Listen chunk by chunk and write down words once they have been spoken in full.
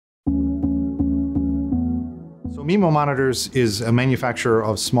So Mimo Monitors is a manufacturer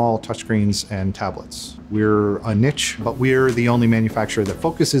of small touchscreens and tablets. We're a niche, but we're the only manufacturer that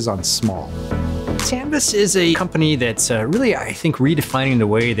focuses on small. Tanvas is a company that's really, I think, redefining the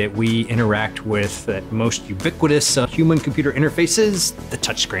way that we interact with the most ubiquitous human-computer interfaces, the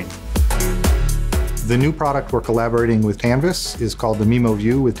touchscreen. The new product we're collaborating with Tanvas is called the Mimo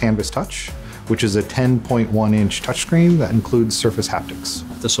View with TanvasTouch, which is a 10.1-inch touchscreen that includes surface haptics.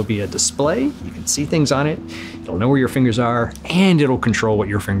 This will be a display. You can see things on it. It'll know where your fingers are, and it'll control what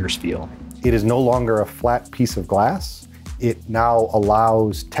your fingers feel. It is no longer a flat piece of glass. It now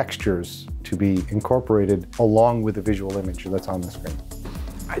allows textures to be incorporated along with the visual image that's on the screen.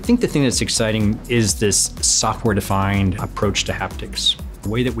 I think the thing that's exciting is this software-defined approach to haptics. The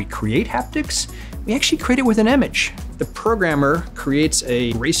way that we create haptics, we actually create it with an image. The programmer creates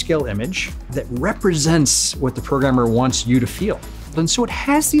a grayscale image that represents what the programmer wants you to feel. And so it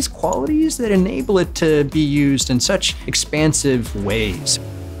has these qualities that enable it to be used in such expansive ways.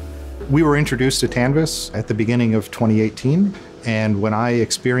 We were introduced to Tanvas at the beginning of 2018, and when I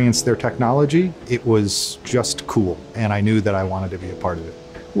experienced their technology, it was just cool, and I knew that I wanted to be a part of it.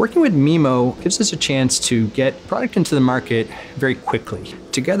 Working with Mimo gives us a chance to get product into the market very quickly.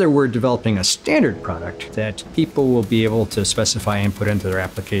 Together, we're developing a standard product that people will be able to specify and put into their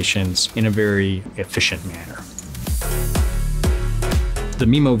applications in a very efficient manner. The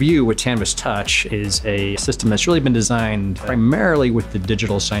Mimo View with TanvasTouch is a system that's really been designed primarily with the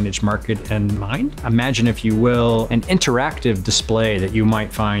digital signage market in mind. Imagine, if you will, an interactive display that you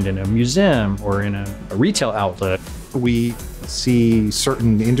might find in a museum or in a retail outlet. We see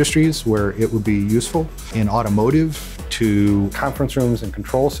certain industries where it would be useful, in automotive to Conference rooms and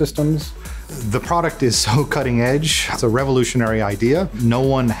control systems. The product is so cutting edge. It's a revolutionary idea. No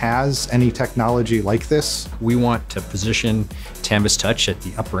one has any technology like this. We want to position TanvasTouch at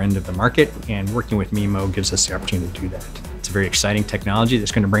the upper end of the market, and working with Mimo gives us the opportunity to do that. It's a very exciting technology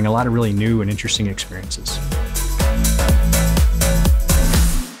that's going to bring a lot of really new and interesting experiences.